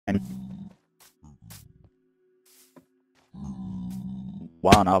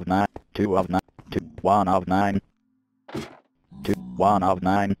1 of 9, 2 of 9, 2, 1 of 9, 2, 1 of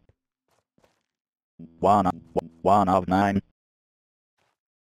 9, 1 of 9,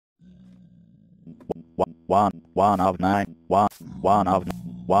 1 of 9,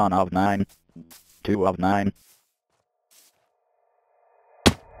 1 of 9, 2 of 9,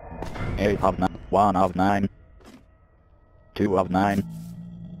 8 of 9, 1 of 9, 2 of 9,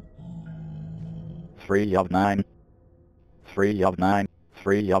 3 of 9, 3 of 9,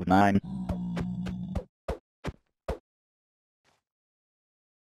 3 of 9,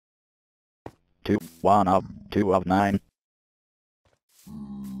 2, 1 of 2 of 9,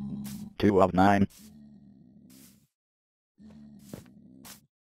 2 of 9,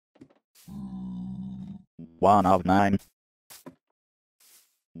 1 of 9,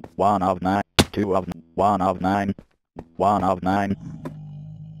 1 of 9, 2 of 1 of 9, 1 of 9,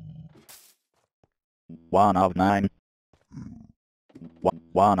 1 of 9,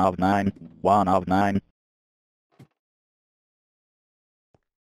 1 of 9, 1 of 9,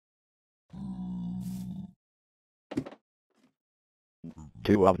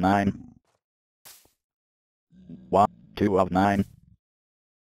 2 of 9, 1, 2 of 9,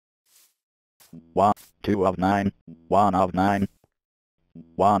 1, 2 of 9, 1 of 9,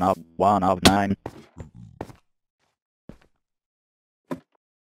 1 of 9,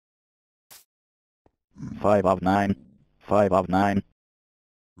 5 of 9, 5 of 9,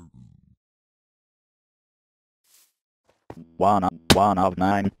 1 of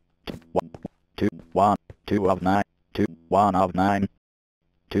 9, 2, 1, 2 of 9, 2, 1 of 9,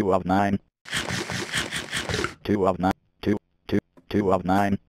 2 of 9, 2 of 9, 2, 2, 2 of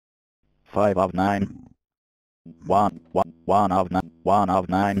 9, 5 of 9, 1 of 9, 1 of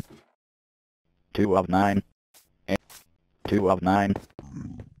 9, 2 of 9, 2 of 9,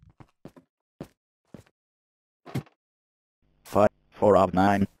 5, 4 of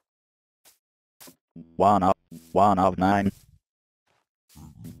 9, 1 of 9,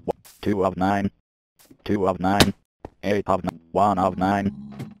 2 of 9, 2 of 9, 8 of 9, 1 of 9,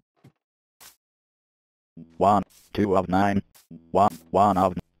 1, 2 of 9, 1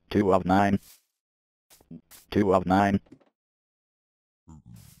 of 2 of 9, 2 of 9,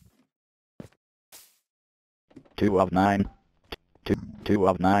 2 of 9, 2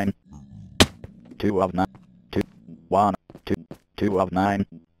 of 9, 2 of 9, 2, 1, 2, 2 of 9,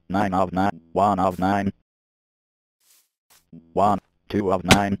 9 of 9, 1 of 9, 1, 2 of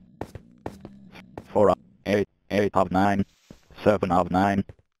 9, 4 of 8, 8 of 9, 7 of 9,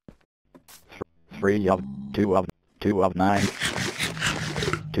 3 of 2 of 2 of 9,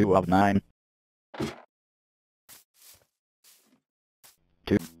 2 of 9,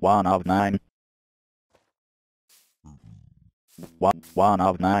 2, 1 of 9, 1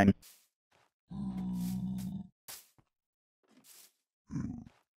 of 9,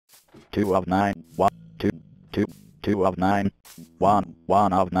 2 of 9, 1, 2, 2, 2 of 9, 1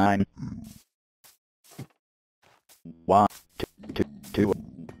 of 9, 1, 2, 2,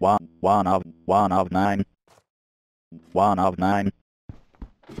 1 of 9, 1 of 9,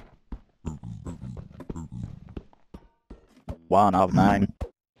 1 of 9,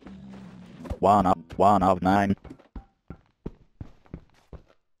 1 of 9,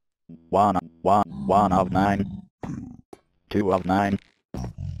 1 of 9, 2 of 9,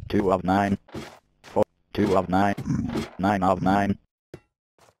 2 of 9, 4, 2 of 9, 9 of 9,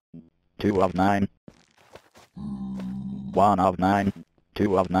 2 of 9, 1 of 9,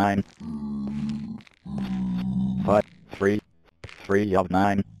 2 of 9, 5, 3, 3 of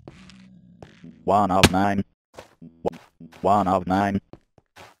 9, 1 of 9, 1 of 9,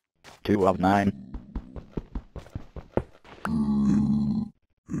 2 of 9,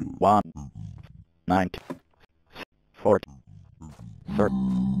 1, 9, 4, 5,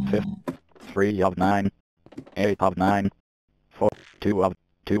 3 of 9, 8 of 9, 4, 2 of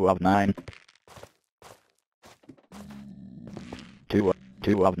 9,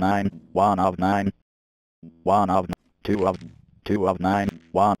 2 of 9, 1 of 9, 1 of 2 of 9,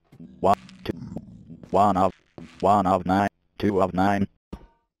 1, 2, 1 of 9, 2 of 9,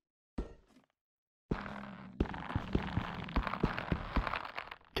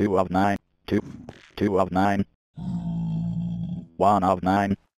 2 of 9, 2 of 9, 1 of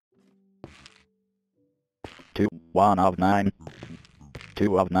 9, 2, 1 of 9,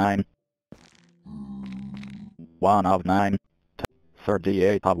 2 of 9, 1 of 9,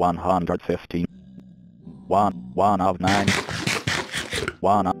 38 of 115, 1 of 9,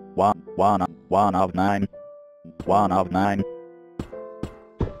 1 of 9, 1 of 9,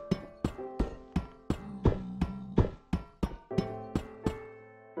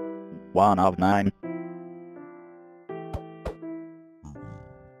 1 of 9,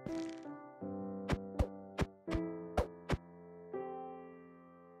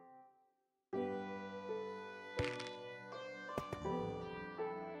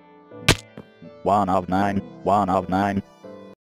 1 of 9, 1 of 9.